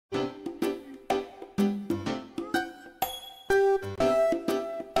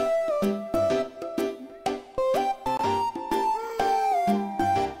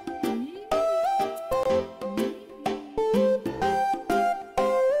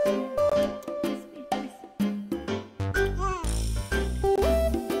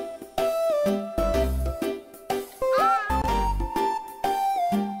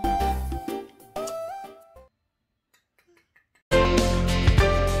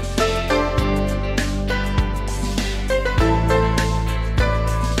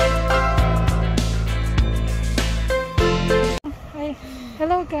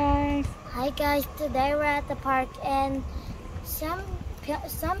Hi guys, today we're at the park and some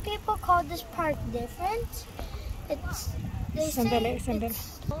people call this park different. Sandali.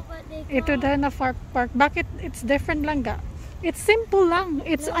 Ito daw na park. Bakit it's different lang ga? It's simple lang.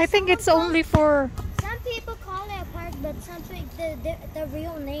 I think it's only for... Some people call it a park, but some the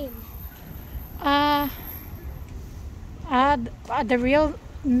real name. The real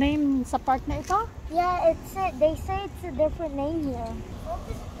name sa park na ito? Yeah, they say it's a different name here.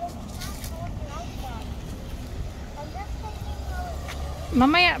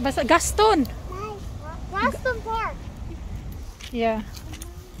 Mamaya, basta Gaston. Gaston Park. Yeah.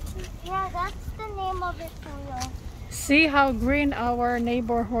 Yeah, that's the name of it for you. See how green our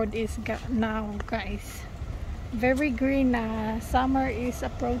neighborhood is now, guys. Very green na. Summer is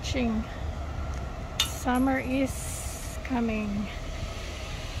approaching. Summer is coming.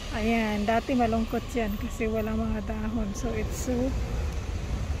 Ayan, dati malungkot yan kasi walang mga dahon. So it's so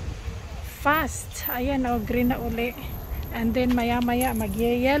fast. Ayan, oh, green na uli. And then maya-maya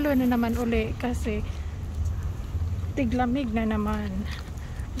mag-yellow na naman uli kasi tiglamig na naman.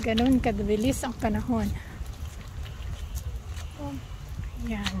 Ganun kadbilis ang panahon.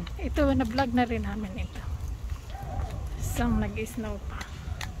 Yan. Ito, na-vlog na rin namin ito. Isang nag-snow pa.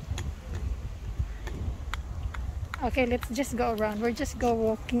 Okay, let's just go around. We're just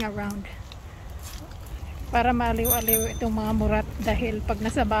walking around. Para maaliw-aliw itong mga murat dahil pag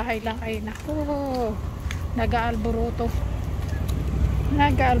nasa bahay lang ay naku, nag-aalboroto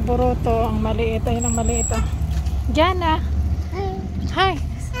ang maliit. Ayun ang maliit. Jana! Hi!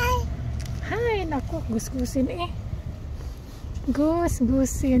 Hi! Naku, gusgusin eh.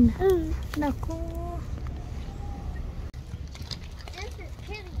 Gusgusin. Naku.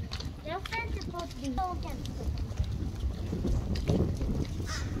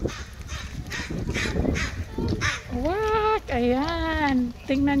 What? Ayan.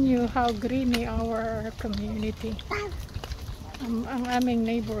 Tingnan nyo how greeny our community. Ang aming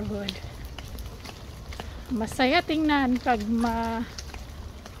neighborhood. Masaya tingnan pag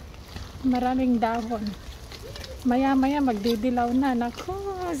maraming dahon. Maya-maya magdidilaw na. Naku,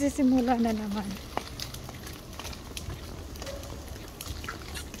 sisimula na naman.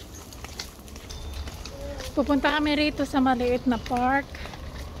 Pupunta kami rito sa maliit na park,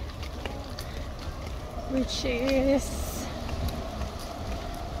 which is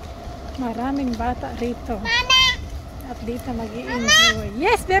maraming bata rito. At dito mag-i-enjoy.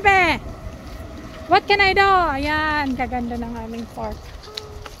 Yes, bebe! What can I do? Ayan, kaganda ng aming park.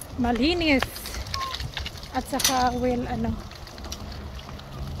 Malinis. At saka well,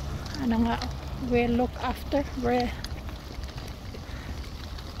 we'll look after. We'll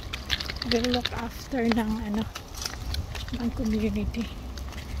look after ng community.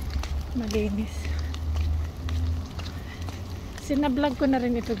 Malinis. Sinablog ko na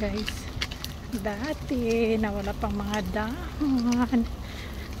rin ito, guys. Dati na wala pang mga dahon.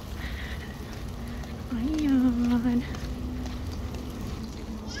 Ayan.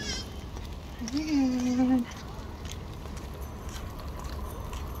 Ayan.